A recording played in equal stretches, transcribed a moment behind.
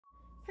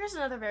Here's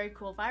another very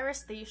cool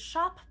virus, the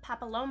shop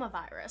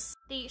papillomavirus.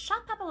 The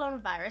shop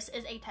papillomavirus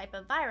is a type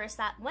of virus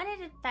that when it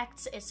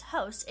infects its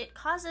host, it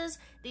causes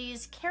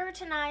these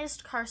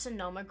keratinized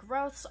carcinoma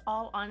growths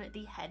all on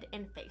the head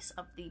and face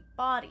of the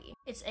body.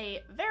 It's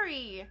a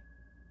very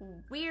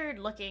weird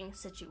looking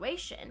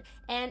situation,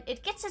 and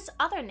it gets its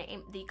other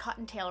name, the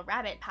Cottontail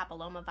rabbit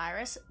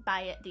papillomavirus,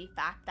 by the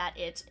fact that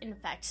it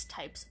infects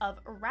types of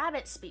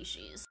rabbit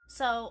species.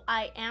 So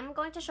I am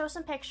going to show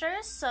some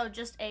pictures, so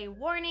just a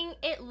warning,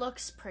 it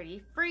looks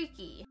pretty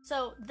freaky.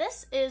 So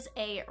this is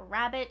a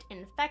rabbit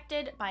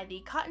infected by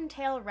the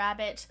Cottontail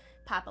rabbit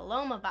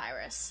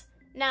papillomavirus.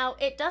 Now,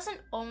 it doesn't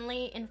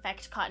only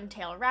infect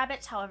cottontail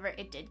rabbits, however,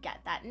 it did get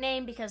that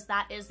name because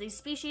that is the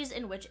species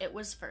in which it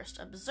was first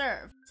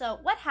observed. So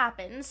what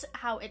happens,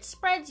 how it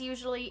spreads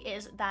usually,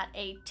 is that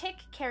a tick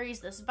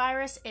carries this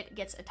virus, it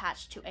gets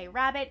attached to a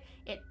rabbit,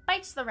 it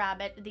bites the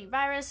rabbit, the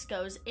virus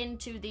goes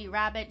into the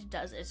rabbit,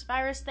 does its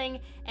virus thing,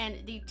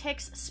 and the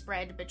ticks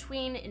spread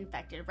between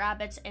infected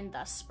rabbits and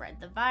thus spread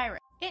the virus.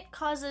 It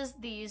causes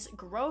these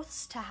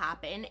growths to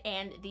happen,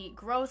 and the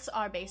growths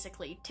are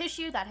basically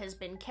tissue that has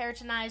been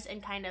keratinized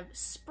and kind of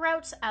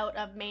sprouts out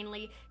of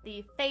mainly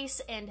the face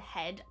and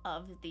head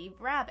of the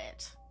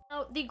rabbit.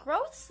 Now, the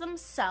growths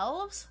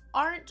themselves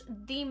aren't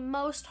the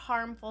most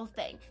harmful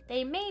thing.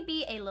 They may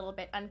be a little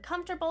bit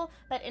uncomfortable,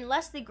 but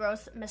unless the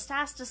growths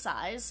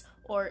metastasize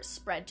or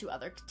spread to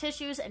other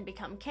tissues and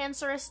become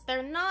cancerous,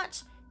 they're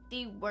not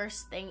the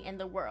worst thing in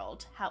the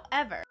world.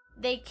 However,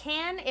 they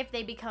can, if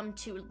they become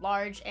too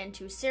large and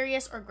too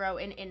serious or grow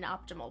in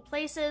inoptimal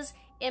places,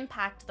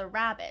 impact the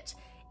rabbit.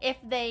 If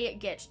they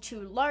get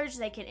too large,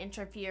 they can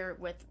interfere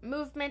with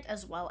movement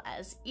as well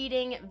as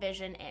eating,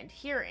 vision, and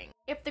hearing.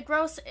 If the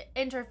growths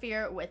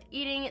interfere with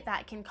eating,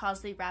 that can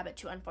cause the rabbit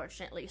to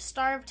unfortunately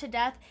starve to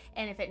death,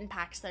 and if it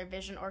impacts their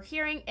vision or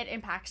hearing, it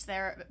impacts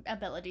their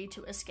ability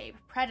to escape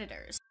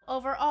predators.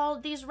 Overall,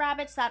 these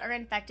rabbits that are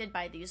infected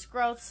by these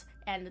growths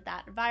and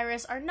that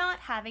virus are not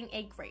having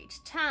a great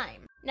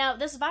time. Now,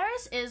 this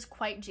virus is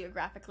quite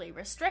geographically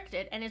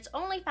restricted, and it's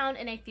only found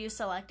in a few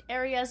select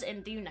areas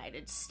in the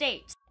United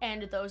States.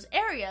 And those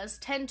areas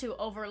tend to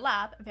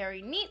overlap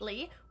very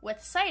neatly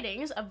with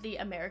sightings of the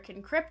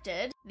American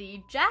cryptid,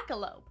 the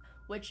jackalope,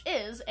 which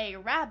is a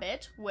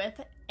rabbit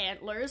with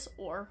antlers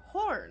or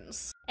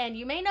horns. And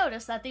you may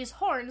notice that these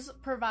horns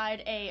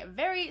provide a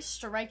very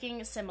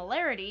striking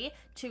similarity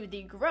to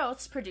the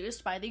growths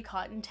produced by the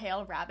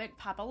cottontail rabbit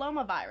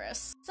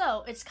papillomavirus.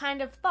 So it's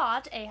kind of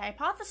thought, a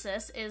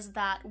hypothesis is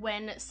that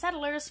when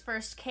settlers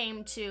first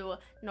came to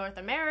North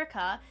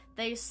America,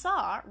 they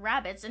saw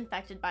rabbits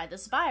infected by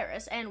this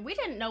virus, and we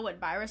didn't know what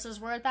viruses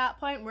were at that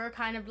point. We were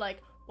kind of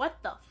like, what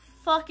the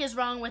fuck is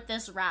wrong with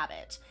this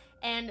rabbit?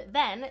 And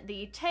then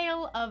the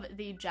tale of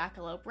the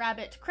jackalope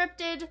rabbit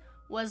cryptid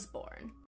was born.